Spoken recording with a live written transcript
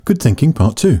Good Thinking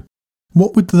Part 2.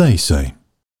 What would they say?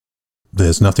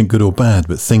 There's nothing good or bad,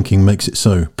 but thinking makes it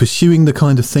so. Pursuing the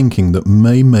kind of thinking that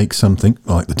may make something,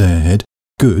 like the day ahead,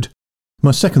 good.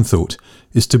 My second thought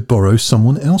is to borrow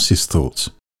someone else's thoughts.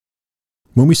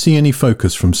 When we see any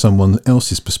focus from someone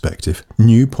else's perspective,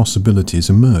 new possibilities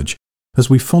emerge as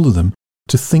we follow them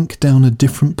to think down a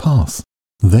different path,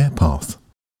 their path.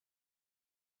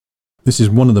 This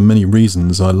is one of the many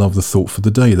reasons I love the thought for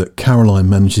the day that Caroline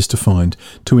manages to find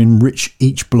to enrich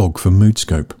each blog for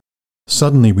Moodscope.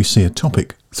 Suddenly we see a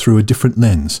topic through a different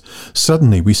lens.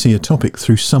 Suddenly we see a topic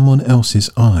through someone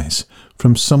else's eyes,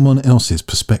 from someone else's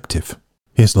perspective.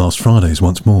 Here's last Friday's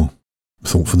once more.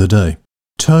 Thought for the day.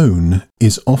 Tone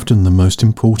is often the most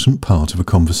important part of a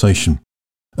conversation,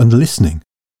 and listening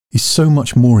is so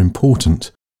much more important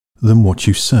than what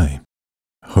you say.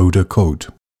 Hoda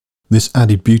Kotb. This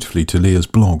added beautifully to Leah's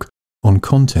blog on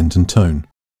content and tone.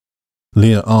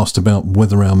 Leah asked about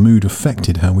whether our mood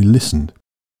affected how we listened.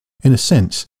 In a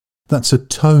sense, that's a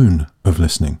tone of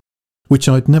listening, which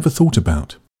I'd never thought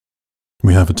about.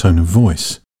 We have a tone of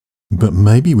voice, but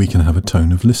maybe we can have a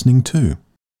tone of listening too.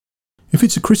 If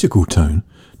it's a critical tone,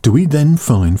 do we then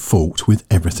find fault with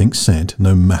everything said,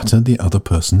 no matter the other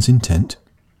person's intent?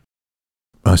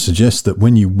 I suggest that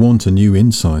when you want a new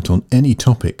insight on any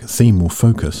topic, theme or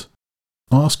focus,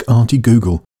 ask Auntie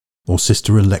Google or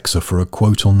Sister Alexa for a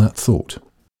quote on that thought.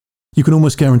 You can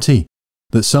almost guarantee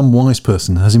that some wise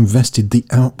person has invested the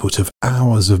output of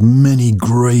hours of many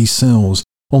grey cells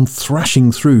on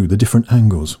thrashing through the different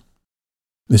angles.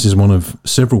 This is one of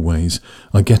several ways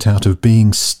I get out of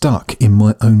being stuck in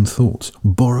my own thoughts.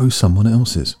 Borrow someone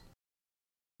else's.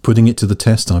 Putting it to the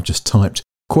test, I've just typed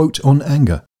 "quote on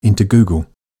anger" into Google.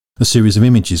 A series of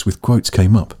images with quotes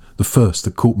came up. The first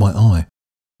that caught my eye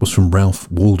was from Ralph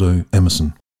Waldo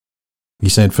Emerson. He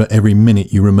said, "For every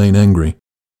minute you remain angry,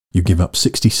 you give up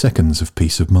 60 seconds of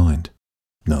peace of mind."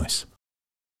 Nice.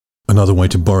 Another way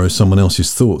to borrow someone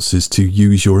else's thoughts is to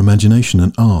use your imagination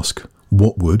and ask,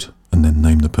 what would, and then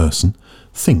name the person,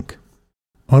 think.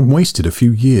 I wasted a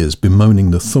few years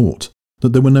bemoaning the thought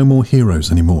that there were no more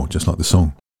heroes anymore, just like the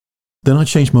song. Then I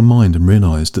changed my mind and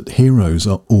realised that heroes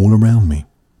are all around me.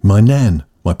 My nan,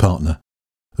 my partner,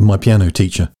 and my piano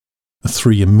teacher are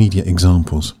three immediate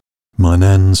examples. My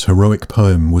nan's heroic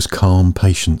poem was Calm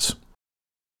Patience.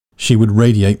 She would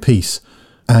radiate peace,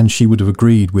 and she would have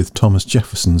agreed with Thomas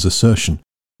Jefferson's assertion,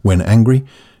 when angry,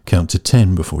 count to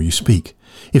 10 before you speak.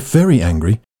 If very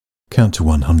angry, count to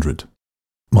 100.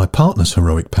 My partner's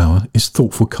heroic power is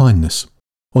thoughtful kindness.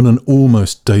 On an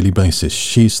almost daily basis,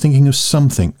 she is thinking of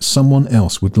something someone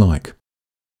else would like,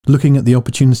 looking at the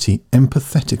opportunity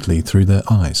empathetically through their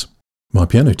eyes. My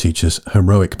piano teacher's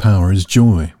heroic power is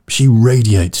joy. She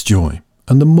radiates joy,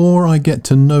 and the more I get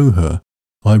to know her,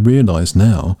 I realise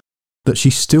now that she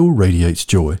still radiates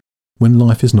joy when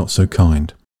life is not so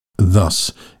kind.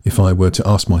 Thus, if I were to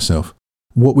ask myself,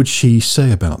 what would she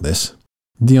say about this?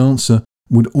 The answer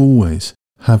would always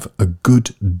have a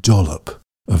good dollop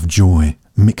of joy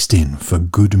mixed in for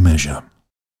good measure.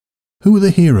 Who are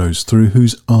the heroes through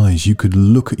whose eyes you could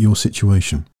look at your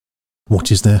situation? What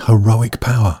is their heroic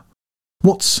power?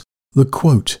 What's the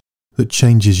quote that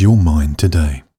changes your mind today?